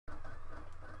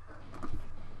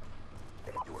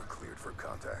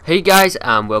Hey guys,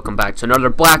 and welcome back to another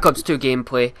Black Ops 2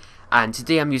 gameplay, and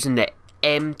today I'm using the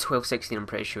M1216, I'm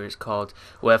pretty sure it's called,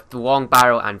 with the long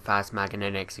barrel and fast mag and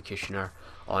an executioner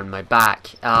on my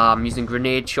back. I'm using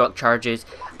grenade, shock charges,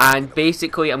 and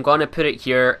basically I'm going to put it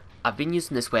here. I've been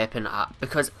using this weapon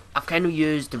because I've kind of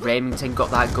used the Remington, got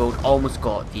that gold, almost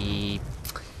got the,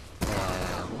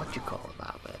 what do you call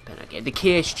that weapon again? The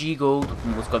KSG gold,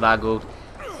 almost got that gold.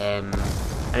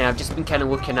 And I've just been kind of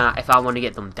looking at, if I want to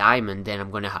get them diamond, then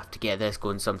I'm going to have to get this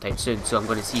going sometime soon. So I'm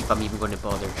going to see if I'm even going to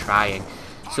bother trying.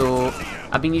 So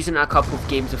I've been using it a couple of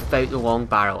games without the long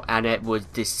barrel, and it was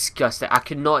disgusting. I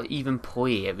could not even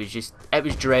play. It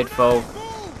was dreadful.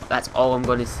 That's all I'm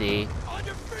going to say.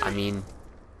 I mean,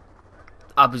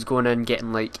 I was going in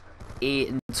getting like 8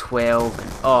 and 12,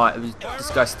 and oh, it was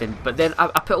disgusting. But then I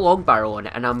put a long barrel on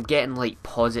it, and I'm getting like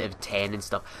positive 10 and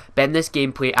stuff. But in this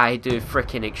gameplay, I do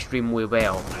freaking extremely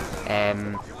well.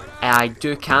 And I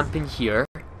do camping here,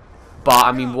 but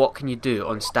I mean, what can you do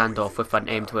on standoff with an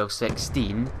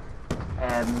M1216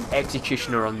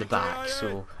 executioner on the back?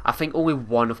 So I think only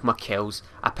one of my kills,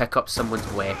 I pick up someone's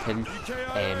weapon.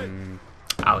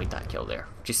 I'll eat that kill there,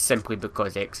 just simply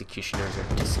because executioners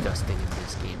are disgusting in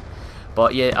this game.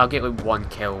 But yeah, I'll get like one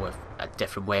kill with a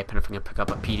different weapon. I think I pick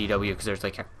up a PDW because there's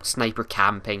like a sniper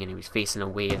camping and he was facing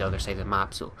away the other side of the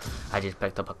map, so I just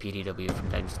picked up a PDW from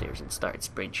downstairs and started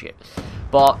spraying shit.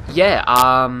 But yeah,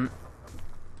 I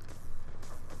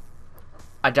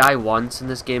die once in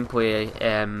this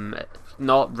gameplay.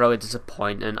 Not really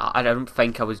disappointing. I don't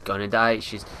think I was gonna die.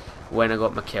 It's just when I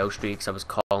got my kill streaks, I was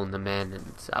calling them in,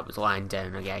 and I was lying down,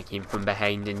 and a guy came from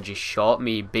behind and just shot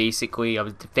me. Basically, I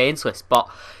was defenseless. But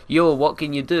yo, what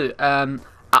can you do? I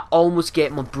almost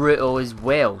get my brutal as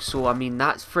well. So I mean,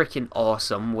 that's freaking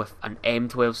awesome with an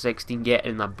M1216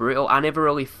 getting my brutal. I never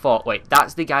really thought, like,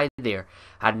 that's the guy there.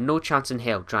 I had no chance in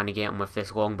hell trying to get him with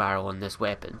this long barrel on this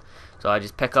weapon. So I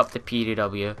just pick up the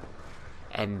PDW,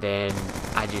 and then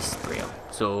I just spray him.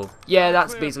 So yeah,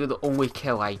 that's basically the only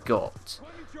kill I got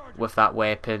with that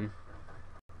weapon.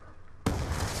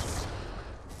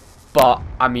 But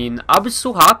I mean, I was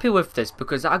so happy with this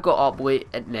because I got up late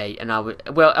at night, and I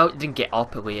didn't get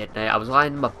up late at night. I was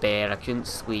lying in my bed, I couldn't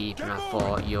sleep, and I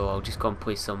thought, yo, I'll just go and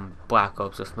play some Black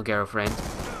Ops with my girlfriend.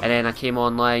 And then I came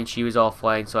online, she was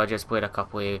offline, so I just played a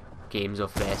couple of games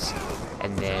of this,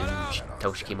 and then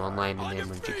till she came online, and then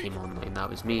when she came online, that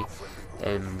was me.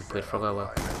 And we played for a little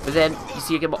while. But then, you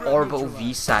see, I get my orbital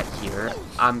VSAT here.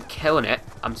 I'm killing it.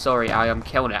 I'm sorry, I am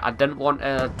killing it. I didn't want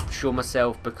to show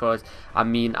myself because, I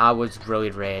mean, I was really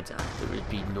red. There would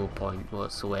be no point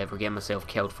whatsoever getting myself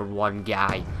killed for one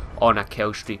guy on a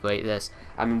kill streak like this.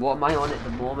 I mean, what am I on at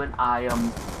the moment? I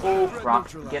am, oh crap,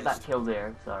 get that kill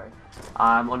there, sorry.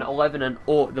 I'm on 11 and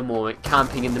 0 at the moment,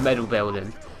 camping in the middle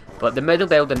building. But the middle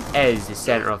building is the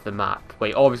centre of the map.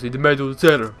 Like, obviously the middle is the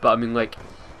centre, but I mean, like,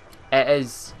 it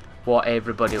is what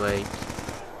everybody like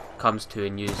comes to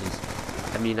and uses.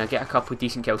 I mean, I get a couple of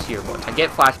decent kills here, but I get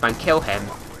flashbang, kill him,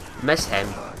 miss him,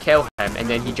 kill him, and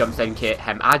then he jumps down and hit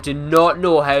him. I do not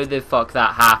know how the fuck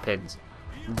that happens.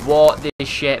 What the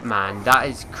shit, man? That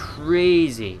is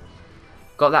crazy.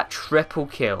 Got that triple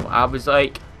kill. I was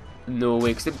like, no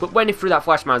way. But when he threw that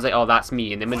flashbang, I was like, oh, that's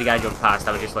me. And then when the guy jumped past,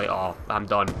 I was just like, oh, I'm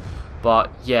done. But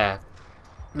yeah,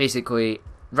 basically,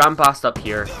 ran past up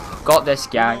here, got this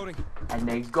guy, and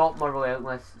then got my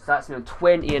relentless. So that's me on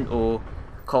 20 and 0.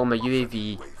 Call my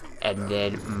UAV, and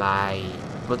then my,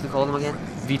 what do they call them again?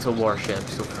 Vital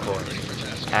warships, of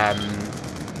course. I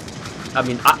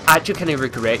mean, I actually kind of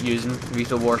regret using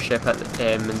Vital warship at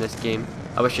in this game.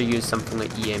 I wish I used something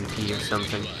like EMP or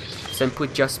something. Simply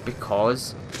just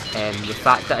because the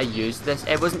fact that I used this,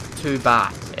 it wasn't too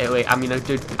bad. I mean, I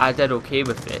did okay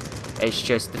with it. It's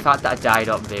just the fact that I died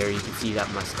up there, you can see that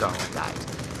my skull died,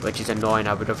 which is annoying.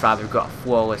 I would have rather got a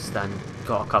flawless than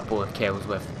got a couple of kills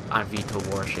with a Vital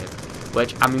warship,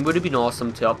 which, I mean, would have been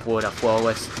awesome to upload a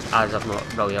flawless, as I've not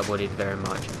really uploaded very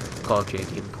much Call of Duty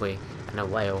gameplay in a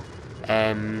while.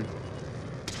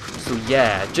 So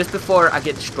yeah, just before I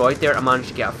get destroyed there, I managed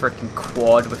to get a freaking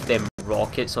quad with them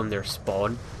rockets on their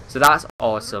spawn, so that's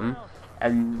awesome.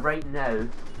 And right now,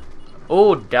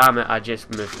 oh damn it, I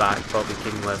just moved back, probably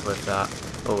can live with that.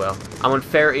 Oh well. I'm on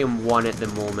 30 and 1 at the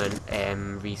moment,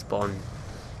 respawn.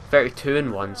 32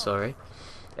 and 1, sorry.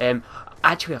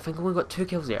 Actually, I think I only got 2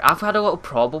 kills there. I've had a little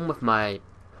problem with my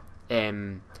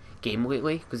game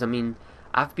lately, because I mean,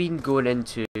 I've been going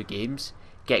into games,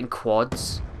 getting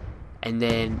quads, and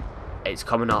then it's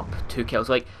coming up 2 kills.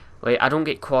 Like I don't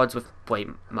get quads with like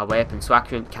my weapon, so I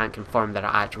can't confirm that it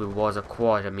actually was a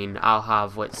quad. I mean, I'll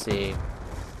have, let's say,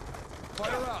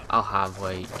 I'll have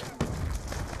like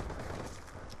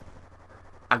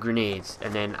a grenade,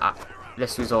 and then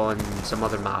this was on some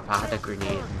other map. I had a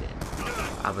grenade, and then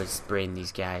I was spraying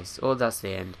these guys. Oh, that's the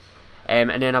end. And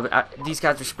then these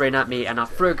guys were spraying at me, and I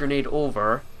threw a grenade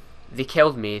over. They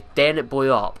killed me. Then it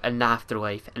blew up in the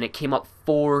afterlife, and it came up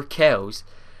 4 kills.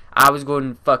 I was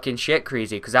going fucking shit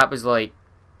crazy because that was like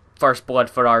first blood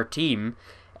for our team,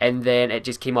 and then it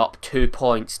just came up 2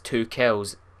 points, 2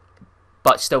 kills,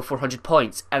 but still 400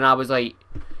 points, and I was like,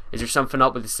 is there something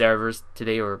up with the servers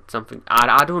today or something?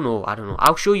 I don't know.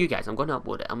 I'll show you guys. I'm gonna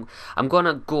upload it. I'm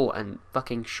gonna go and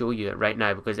fucking show you it right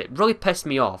now because it really pissed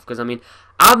me off. Because I mean,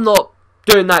 I'm not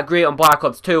doing that great on Black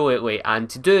Ops 2 lately, and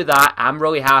to do that, I'm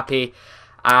really happy,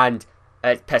 and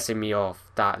it's pissing me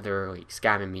off that they're like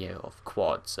scamming me out of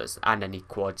quads, and I need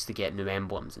quads to get new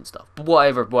emblems and stuff. But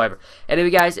whatever. Anyway,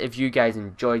 guys, if you guys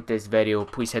enjoyed this video,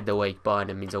 please hit the like button.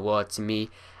 It means a lot to me.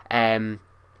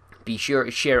 Be sure to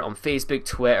share it on Facebook,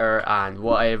 Twitter, and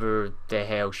whatever the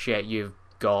hell shit you've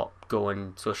got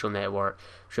going, social network,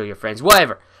 show your friends,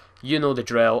 whatever. You know the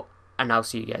drill, and I'll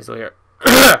see you guys later.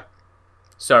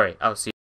 Sorry, I'll see you.